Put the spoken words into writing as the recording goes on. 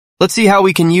Let's see how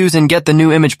we can use and get the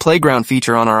new Image Playground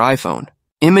feature on our iPhone.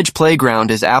 Image Playground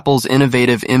is Apple's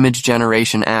innovative image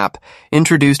generation app,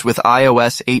 introduced with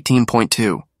iOS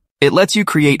 18.2. It lets you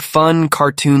create fun,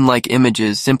 cartoon-like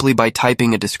images simply by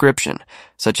typing a description,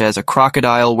 such as a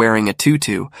crocodile wearing a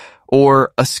tutu,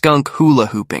 or a skunk hula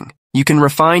hooping. You can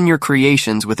refine your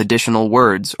creations with additional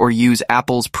words or use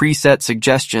Apple's preset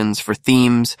suggestions for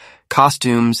themes,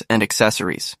 costumes, and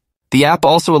accessories. The app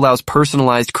also allows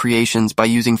personalized creations by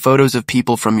using photos of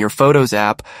people from your Photos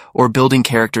app or building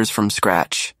characters from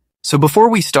scratch. So before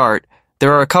we start,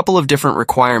 there are a couple of different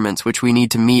requirements which we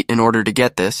need to meet in order to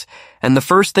get this, and the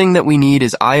first thing that we need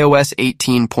is iOS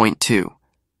 18.2.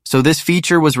 So this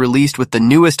feature was released with the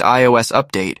newest iOS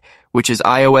update, which is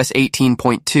iOS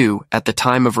 18.2 at the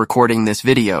time of recording this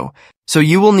video. So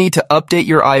you will need to update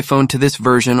your iPhone to this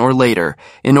version or later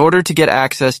in order to get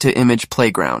access to Image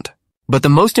Playground. But the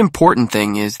most important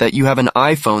thing is that you have an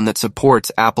iPhone that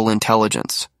supports Apple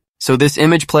Intelligence. So this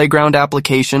Image Playground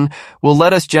application will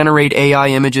let us generate AI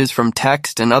images from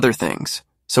text and other things.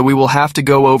 So we will have to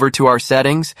go over to our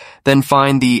settings, then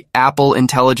find the Apple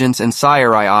Intelligence and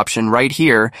Siri option right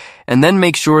here, and then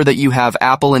make sure that you have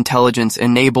Apple Intelligence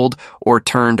enabled or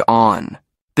turned on.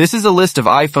 This is a list of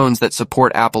iPhones that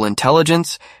support Apple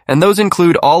Intelligence, and those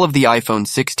include all of the iPhone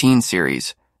 16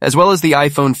 series, as well as the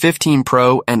iPhone 15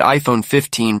 Pro and iPhone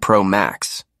 15 Pro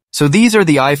Max. So these are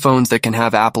the iPhones that can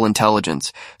have Apple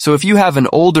Intelligence. So if you have an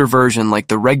older version like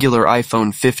the regular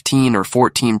iPhone 15 or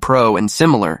 14 Pro and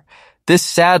similar, this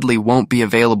sadly won't be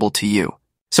available to you.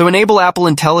 So enable Apple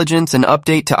Intelligence and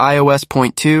update to iOS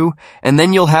 0.2, and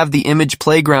then you'll have the Image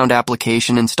Playground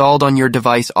application installed on your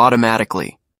device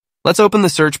automatically. Let's open the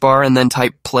search bar and then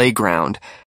type Playground.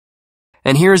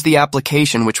 And here's the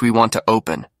application which we want to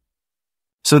open.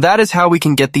 So that is how we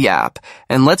can get the app,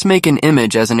 and let's make an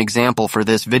image as an example for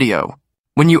this video.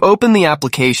 When you open the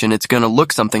application, it's going to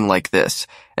look something like this,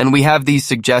 and we have these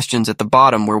suggestions at the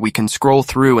bottom where we can scroll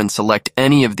through and select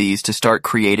any of these to start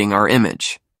creating our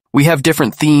image. We have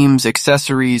different themes,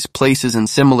 accessories, places, and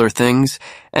similar things,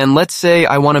 and let's say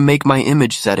I want to make my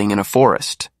image setting in a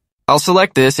forest. I'll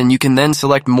select this, and you can then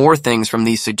select more things from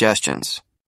these suggestions.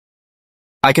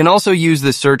 I can also use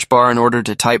the search bar in order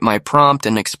to type my prompt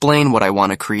and explain what I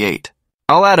want to create.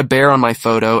 I'll add a bear on my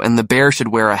photo, and the bear should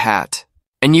wear a hat.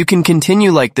 And you can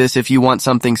continue like this if you want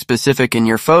something specific in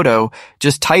your photo.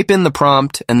 Just type in the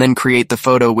prompt and then create the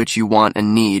photo which you want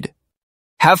and need.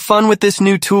 Have fun with this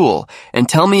new tool, and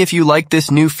tell me if you like this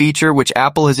new feature which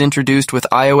Apple has introduced with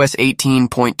iOS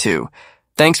 18.2.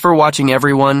 Thanks for watching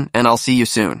everyone, and I'll see you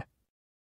soon.